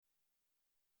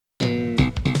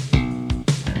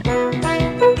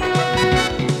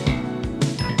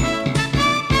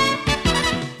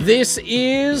This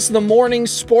is the Morning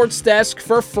Sports Desk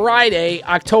for Friday,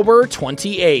 October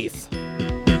 28th.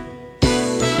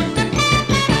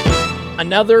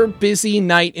 Another busy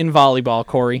night in volleyball,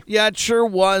 Corey. Yeah, it sure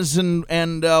was, and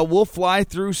we'll fly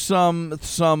through some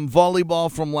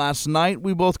volleyball from last night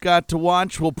we both got to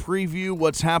watch. We'll preview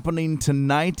what's happening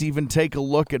tonight, even take a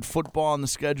look at football on the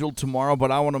schedule tomorrow, but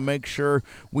I want to make sure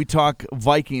we talk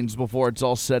Vikings before it's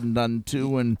all said and done,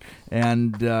 too, and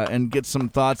get some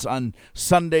thoughts on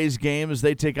Sunday's game as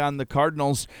they take on the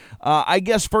Cardinals. I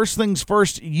guess first things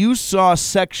first, you saw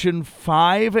Section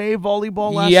 5A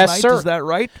volleyball last night, Yes, sir. Is that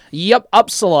right? Yep,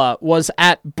 Uppsala was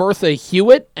at Bertha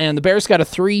Hewitt, and the Bears got a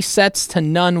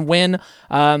 3-0 win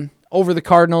over the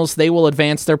Cardinals. They will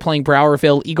advance. They're playing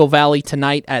Browerville, Eagle Valley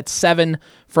tonight at 7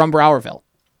 from Browerville.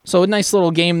 So a nice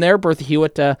little game there. Bertha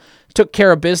Hewitt took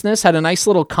care of business, had a nice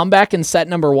little comeback in set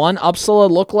number 1.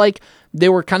 Uppsala looked like they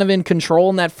were kind of in control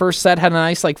in that first set, had a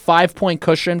nice 5-point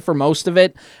cushion for most of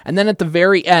it. And then at the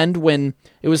very end, when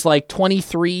it was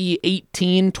 23-18,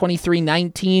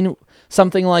 23-19,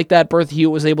 something like that, Bertha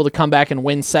Hewitt was able to come back and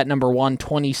win set number 1,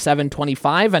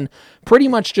 27-25, and pretty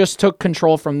much just took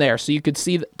control from there. So you could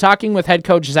see, talking with head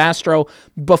coach Zastro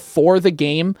before the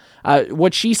game,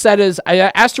 what she said is, I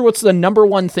asked her what's the number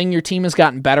one thing your team has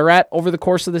gotten better at over the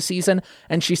course of the season,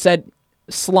 and she said,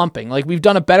 slumping. We've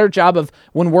done a better job of,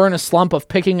 when we're in a slump, of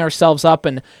picking ourselves up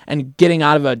and getting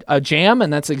out of a jam,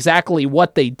 and that's exactly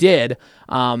what they did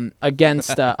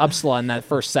against Uppsala in that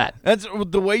first set. That's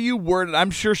the way you worded it.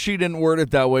 I'm sure she didn't word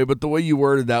it that way, but the way you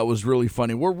worded that was really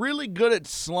funny. We're really good at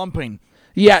slumping.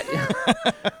 Yeah,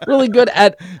 really good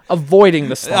at avoiding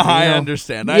the slump. I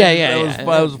understand. That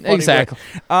was funny. Exactly.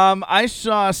 I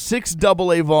saw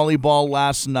 6AA volleyball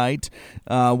last night.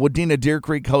 Wadena Deer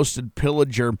Creek hosted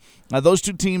Pillager. Those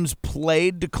two teams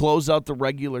played to close out the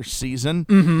regular season.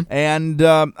 Mm-hmm. And,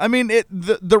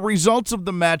 the results of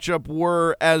the matchup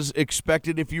were as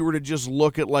expected if you were to just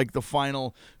look at, the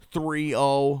final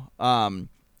 3-0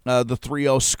 the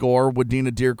 3-0 score.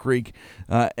 Wadena Deer Creek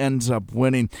ends up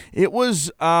winning. It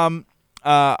was, I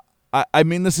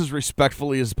mean this as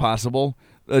respectfully as possible,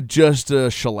 just a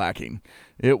shellacking.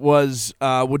 It was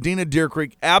Wadena Deer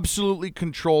Creek absolutely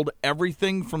controlled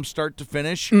everything from start to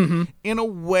finish in a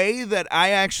way that I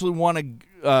actually want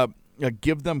to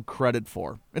give them credit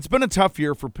for. It's been a tough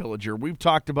year for Pillager. We've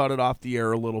talked about it off the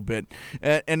air a little bit,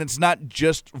 and it's not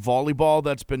just volleyball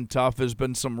that's been tough. There's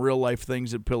been some real-life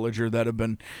things at Pillager that have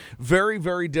been very,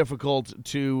 very difficult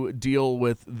to deal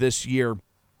with this year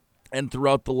and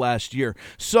throughout the last year.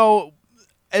 So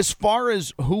as far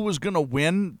as who was going to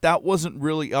win, that wasn't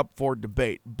really up for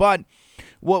debate. But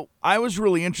what I was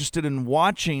really interested in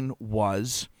watching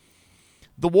was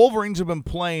the Wolverines have been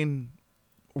playing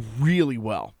really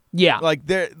well. Yeah.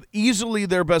 They're easily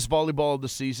their best volleyball of the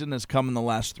season has come in the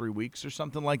last 3 weeks or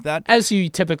something like that. As you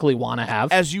typically want to have.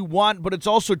 As you want, but it's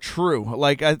also true.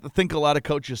 I think a lot of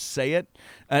coaches say it.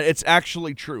 It's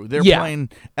actually true. They're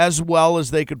playing as well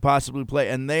as they could possibly play.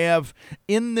 And they have,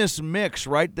 in this mix,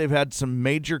 right, they've had some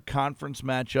major conference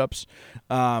matchups.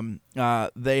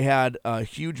 They had a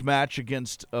huge match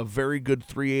against a very good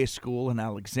 3A school in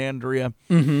Alexandria.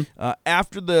 Mm-hmm.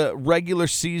 After the regular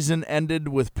season ended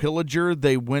with Pillager,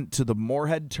 they went to the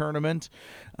Moorhead tournament.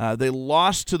 They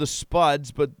lost to the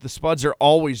Spuds, but the Spuds are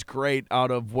always great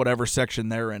out of whatever section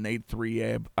they're in,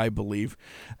 8-3A, I believe,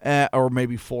 or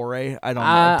maybe 4A. I don't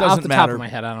know. It doesn't off the matter. Top of my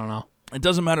head, I don't know. It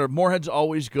doesn't matter. Moorhead's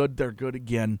always good. They're good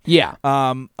again. Yeah.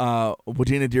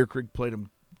 Wadena Deer Creek played them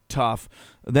tough.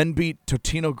 Then beat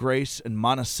Totino Grace and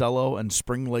Monticello and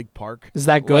Spring Lake Park. Is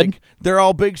that good? They're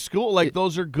all big school.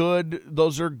 Those are good.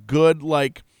 Those are good.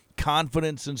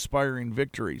 Confidence-inspiring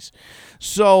victories.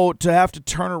 So to have to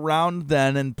turn around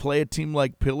then and play a team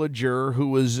like Pillager, who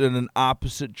was in an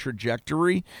opposite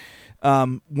trajectory,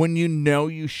 when you know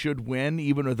you should win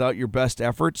even without your best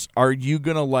efforts, are you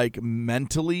gonna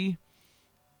mentally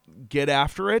get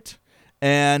after it?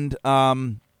 And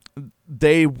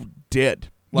they did.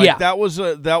 They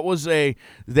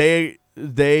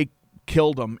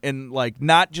killed them, and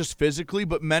not just physically,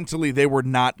 but mentally, they were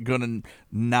not gonna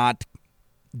not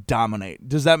dominate.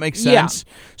 Does that make sense?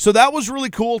 Yeah. So that was really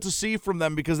cool to see from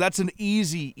them, because that's an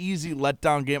easy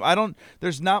letdown game.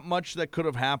 There's not much that could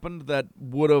have happened that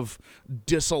would have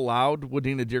disallowed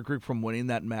Wadena Deer Creek from winning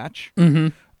that match.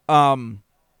 Mm-hmm.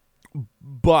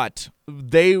 But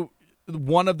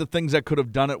one of the things that could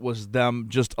have done it was them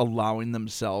just allowing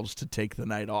themselves to take the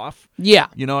night off. Yeah.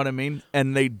 You know what I mean?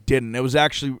 And they didn't. It was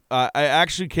actually, I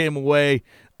actually came away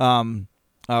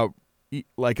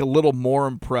like a little more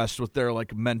impressed with their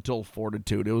like mental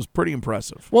fortitude. It was pretty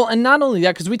impressive. Well, and not only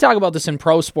that, because we talk about this in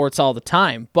pro sports all the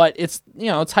time, but it's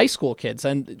it's high school kids,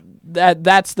 and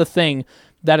that's the thing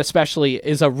that especially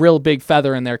is a real big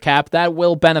feather in their cap that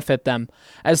will benefit them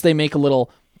as they make a little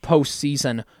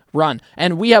postseason run.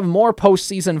 And we have more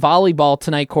postseason volleyball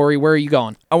tonight, Corey. Where are you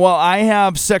going? Well, I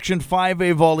have Section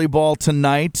 5A volleyball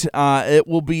tonight. It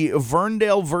will be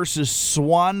Verndale versus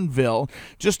Swanville.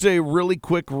 Just a really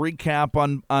quick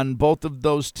recap on both of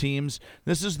those teams.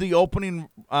 This is the opening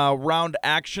round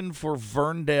action for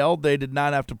Verndale. They did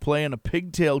not have to play in a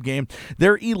pigtail game.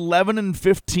 They're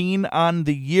 11-15 on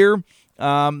the year.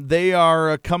 They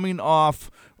are coming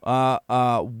off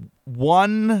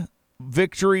one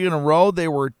victory in a row. They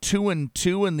were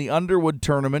 2-2 in the Underwood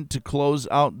tournament to close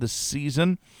out the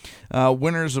season.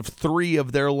 Winners of 3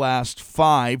 of their last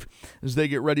 5 as they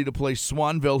get ready to play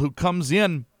Swanville, who comes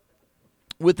in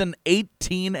with an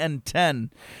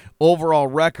 18-10 overall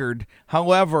record.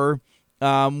 However,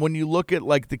 when you look at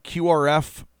like the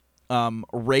QRF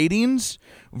ratings,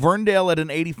 Verndale at an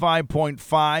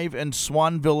 85.5 and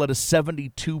Swanville at a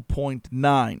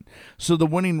 72.9. So the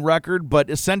winning record, but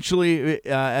essentially,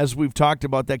 as we've talked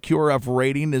about, that QRF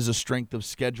rating is a strength of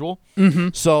schedule.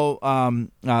 Mm-hmm. So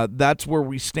that's where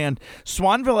we stand.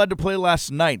 Swanville had to play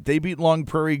last night. They beat Long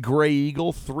Prairie Gray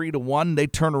Eagle 3-1. They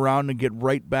turn around and get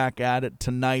right back at it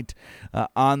tonight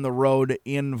on the road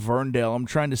in Verndale. I'm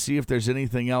trying to see if there's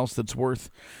anything else that's worth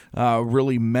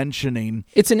really mentioning.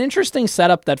 It's an interesting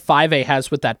setup that 5A has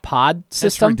with that pod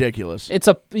system. It's ridiculous. They're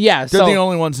the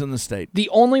only ones in the state. The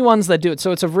only ones that do it.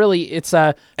 So it's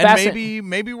a and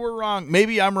maybe we're wrong.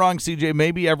 Maybe I'm wrong, CJ.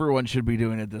 Maybe everyone should be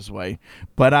doing it this way,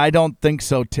 but I don't think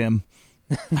so, Tim.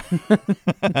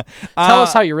 Tell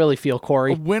us how you really feel,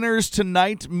 Corey. Winners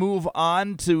tonight move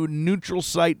on to neutral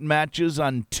site matches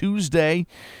on Tuesday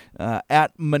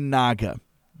at Monaga.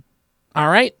 All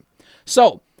right.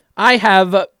 So I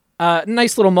have a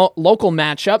nice little local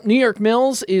matchup. New York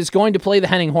Mills is going to play the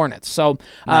Henning Hornets. So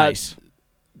nice.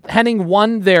 Henning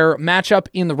won their matchup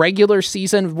in the regular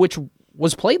season, which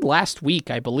was played last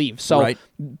week, I believe. So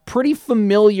pretty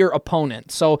familiar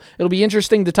opponent. So it'll be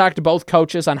interesting to talk to both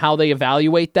coaches on how they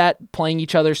evaluate that, playing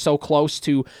each other so close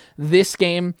to this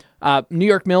game. New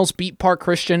York Mills beat Park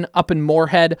Christian up in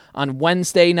Moorhead on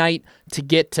Wednesday night to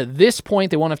get to this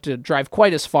point. They won't have to drive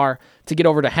quite as far to get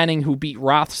over to Henning, who beat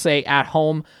Rothsay at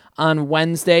home on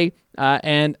Wednesday.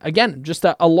 And again, just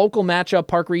a local matchup,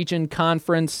 Park Region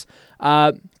Conference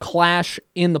clash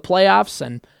in the playoffs,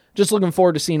 and just looking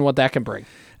forward to seeing what that can bring.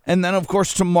 And then, of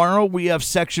course, tomorrow we have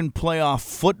section playoff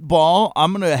football.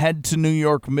 I'm going to head to New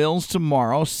York Mills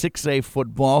tomorrow, 6A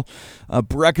football.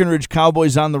 Breckenridge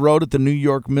Cowboys on the road at the New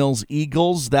York Mills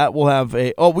Eagles. That will have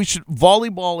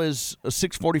volleyball is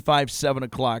 6:45, 7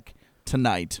 o'clock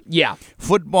tonight. Yeah.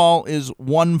 Football is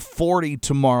 1:40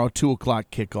 tomorrow, 2 o'clock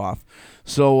kickoff.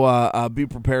 So be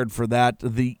prepared for that.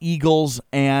 The Eagles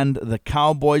and the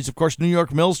Cowboys. Of course, New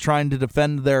York Mills trying to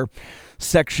defend their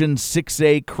Section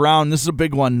 6A crown. This is a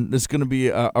big one. This is going to be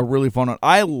a really fun one.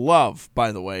 I love,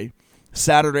 by the way,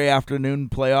 Saturday afternoon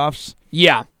playoffs.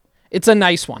 Yeah, it's a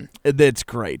nice one. It's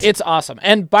great. It's awesome.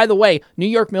 And by the way, New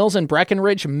York Mills and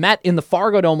Breckenridge met in the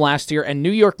Fargo Dome last year, and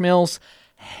New York Mills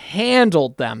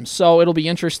handled them. So it'll be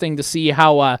interesting to see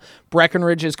how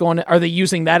Breckenridge is going. Are they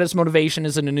using that as motivation?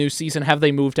 Is it a new season? Have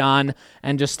they moved on?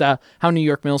 And just how New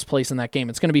York Mills plays in that game.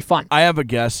 It's going to be fun. I have a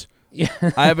guess.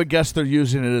 I have a guess they're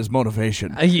using it as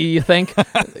motivation. You think?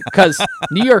 Because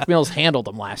New York Mills handled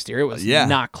them last year. It was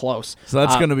not close. So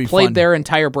that's going to be played fun. Their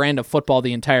entire brand of football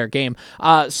the entire game.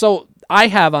 So I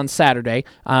have on Saturday,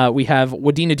 we have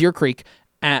Wadena Deer Creek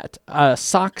at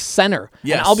Sauk Center.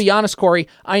 Yes. And I'll be honest, Corey,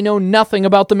 I know nothing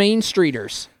about the Main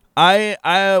Streeters.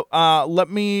 Let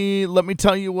me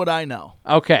tell you what I know.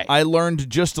 Okay. I learned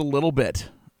just a little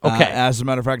bit. Okay. As a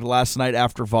matter of fact, last night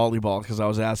after volleyball, because I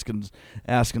was asking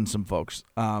some folks,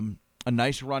 a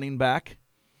nice running back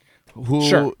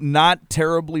who not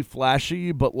terribly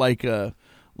flashy, but like a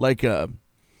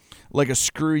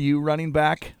screw you running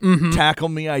back. Mm-hmm. Tackle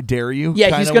me, I dare you.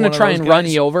 Yeah, he's going to try and run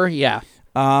you over. Yeah.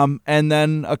 And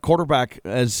then a quarterback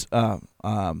as I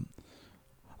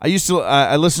listened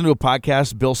to a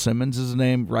podcast. Bill Simmons is his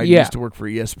name, right? Yeah. He used to work for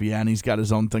ESPN. He's got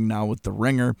his own thing now with The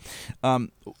Ringer.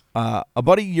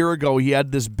 About a year ago, he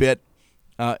had this bit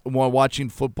while watching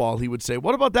football. He would say,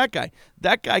 "What about that guy?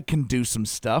 That guy can do some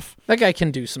stuff." That guy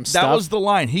can do some stuff. That was the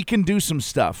line. He can do some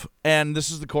stuff. And this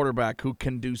is the quarterback who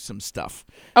can do some stuff.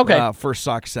 Okay. For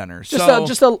Sauk Center. Just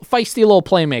a feisty little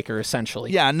playmaker,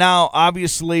 essentially. Yeah. Now,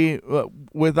 obviously,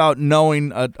 without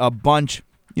knowing a bunch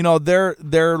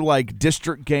They're like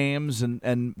district games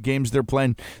and games they're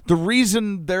playing. The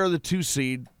reason they're the 2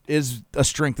 seed is a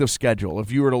strength of schedule.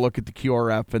 If you were to look at the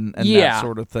QRF and that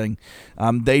sort of thing,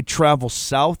 they travel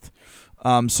south,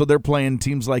 so they're playing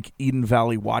teams like Eden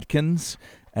Valley Watkins.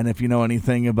 And if you know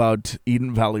anything about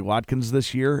Eden Valley Watkins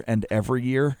this year and every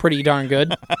year, pretty darn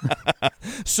good.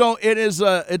 So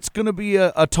it's going to be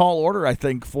a tall order, I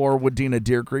think, for Wadena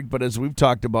Deer Creek. But as we've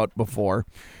talked about before,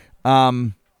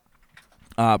 probably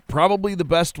the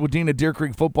best Wadena Deer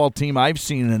Creek football team I've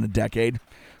seen in a decade.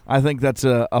 I think that's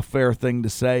a fair thing to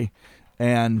say,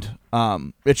 and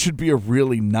it should be a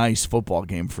really nice football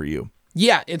game for you.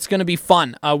 Yeah, it's going to be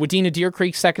fun. Wadena Deer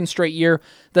Creek, second straight year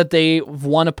that they've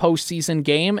won a postseason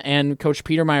game, and Coach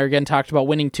Petermeyer again talked about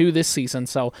winning 2 this season.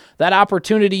 So that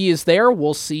opportunity is there.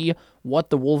 We'll see what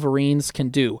the Wolverines can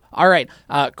do. All right,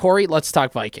 Corey, let's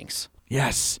talk Vikings.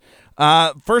 Yes.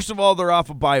 First of all, they're off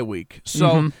a bye week.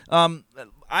 So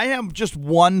I have just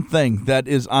one thing that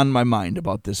is on my mind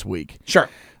about this week. Sure.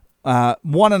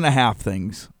 1.5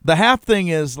 things. The half thing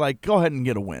is, go ahead and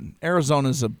get a win.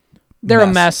 Arizona's They're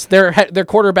a mess. Their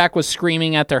quarterback was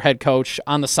screaming at their head coach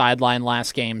on the sideline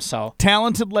last game. So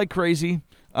talented like crazy.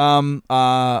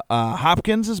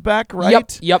 Hopkins is back,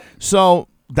 right? Yep. So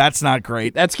that's not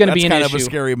great. That's going to be an kind issue. of a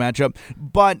scary matchup.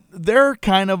 But they're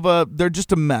they're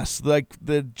just a mess. I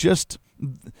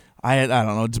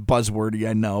don't know. It's buzzwordy,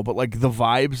 I know, but the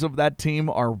vibes of that team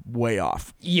are way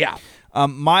off. Yeah.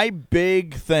 My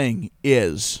big thing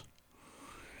is,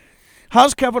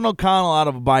 how's Kevin O'Connell out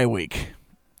of a bye week?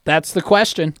 That's the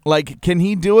question. Can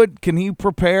he do it? Can he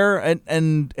prepare?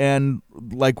 And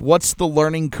what's the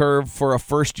learning curve for a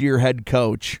first-year head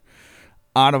coach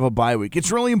out of a bye week?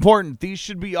 It's really important. These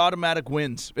should be automatic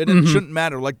wins. It shouldn't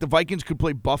matter. The Vikings could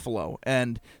play Buffalo,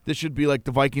 and this should be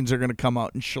the Vikings are going to come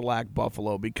out and shellac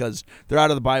Buffalo because they're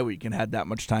out of the bye week and had that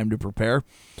much time to prepare.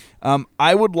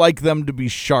 I would like them to be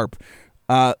sharp.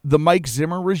 The Mike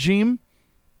Zimmer regime,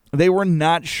 they were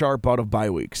not sharp out of bye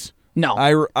weeks. No.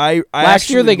 I last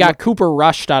year they got Cooper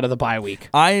rushed out of the bye week.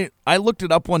 I looked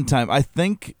it up one time. I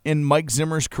think in Mike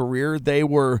Zimmer's career they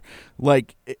were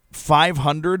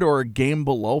 500 or a game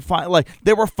below 5.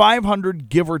 They were 500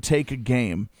 give or take a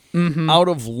game out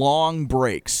of long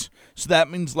breaks. So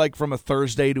that means from a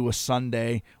Thursday to a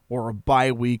Sunday or a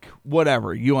bye week,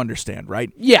 whatever. You understand,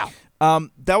 right? Yeah.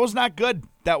 That was not good.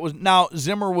 Now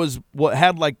Zimmer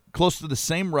had close to the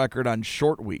same record on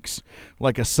short weeks,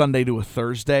 a Sunday to a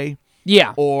Thursday.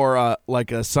 Yeah. Or a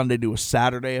Sunday to a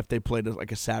Saturday if they played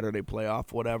a Saturday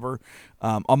playoff, whatever.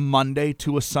 A Monday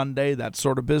to a Sunday, that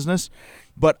sort of business.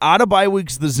 But out of bye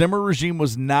weeks, the Zimmer regime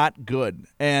was not good,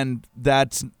 and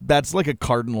that's a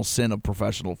cardinal sin of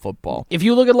professional football. If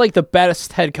you look at the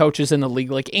best head coaches in the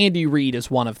league, Andy Reid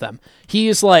is one of them. He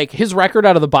is his record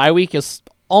out of the bye week is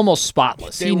almost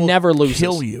spotless. He never loses.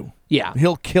 Kill you. Yeah.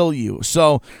 He'll kill you.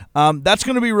 So that's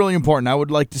going to be really important. I would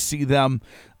like to see them.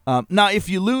 Now, if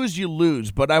you lose, you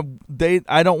lose. But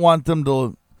I don't want them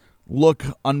to look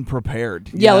unprepared.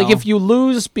 Yeah, if you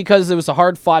lose because it was a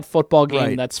hard-fought football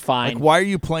game, that's fine. Why are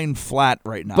you playing flat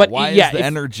right now? But why is the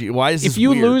energy? Why is this if you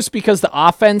weird? lose because the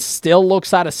offense still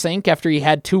looks out of sync after you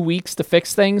had 2 weeks to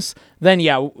fix things, then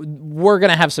we're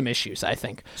going to have some issues, I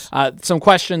think. Some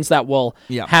questions that we'll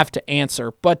have to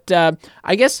answer. But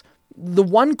I guess the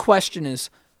one question is,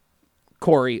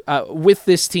 Corey, with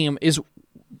this team is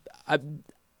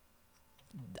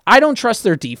I don't trust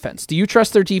their defense. Do you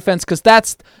trust their defense? Because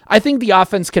I think the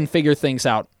offense can figure things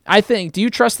out. Do you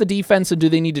trust the defense, and do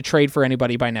they need to trade for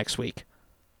anybody by next week?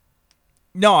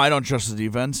 No, I don't trust the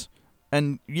defense.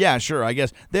 And yeah, sure, I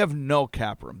guess they have no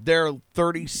cap room. They're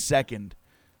 32nd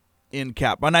in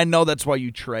cap. And I know that's why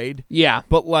you trade. Yeah.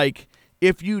 But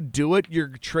if you do it, you're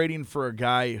trading for a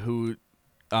guy who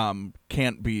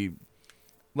can't be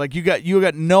you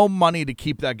got no money to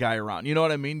keep that guy around. You know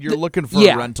what I mean? You're looking for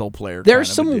a rental player.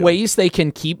 There's some ways they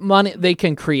can keep money. They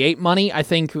can create money. I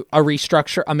think a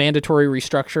mandatory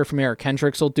restructure from Eric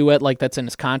Kendricks will do it. That's in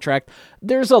his contract.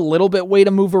 There's a little bit way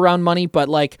to move around money, but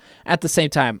at the same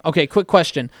time. Okay, quick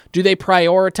question. Do they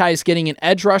prioritize getting an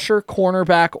edge rusher,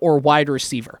 cornerback, or wide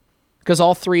receiver? Because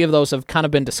all 3 of those have kind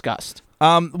of been discussed.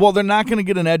 Well, they're not going to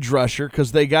get an edge rusher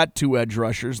because they got 2 edge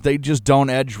rushers. They just don't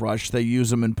edge rush. They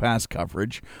use them in pass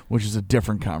coverage, which is a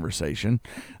different conversation.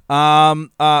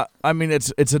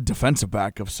 It's a defensive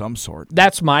back of some sort.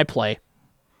 That's my play.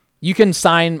 You can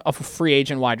sign a free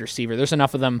agent wide receiver. There's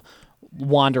enough of them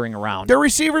wandering around. Their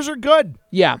receivers are good.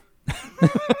 Yeah.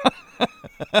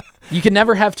 You can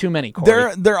never have too many,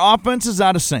 Corey. Their offense is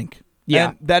out of sync. Yeah,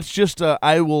 and that's just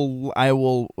I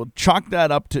will chalk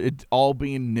that up to it all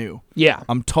being new. Yeah,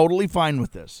 I'm totally fine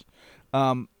with this.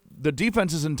 the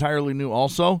defense is entirely new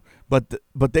also, but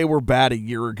they were bad a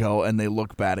year ago, and they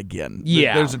look bad again.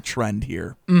 Yeah. There's a trend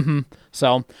here. Mm-hmm.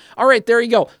 So, all right, there you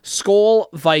go. Skol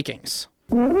Vikings.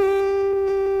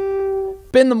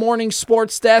 Been the morning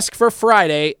sports desk for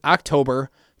Friday, October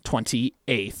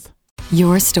 28th.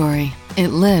 Your story. It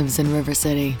lives in River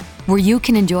City, where you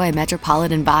can enjoy a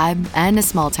metropolitan vibe and a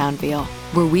small town feel,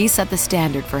 where we set the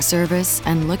standard for service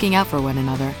and looking out for one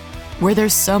another, where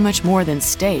there's so much more than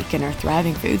steak in our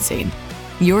thriving food scene.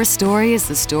 Your story is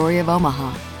the story of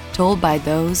Omaha, told by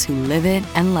those who live it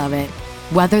and love it.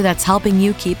 Whether that's helping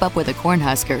you keep up with the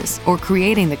Cornhuskers or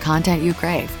creating the content you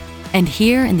crave. And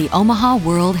here in the Omaha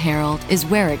World Herald is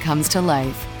where it comes to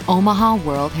life. Omaha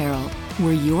World Herald,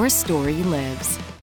 where your story lives.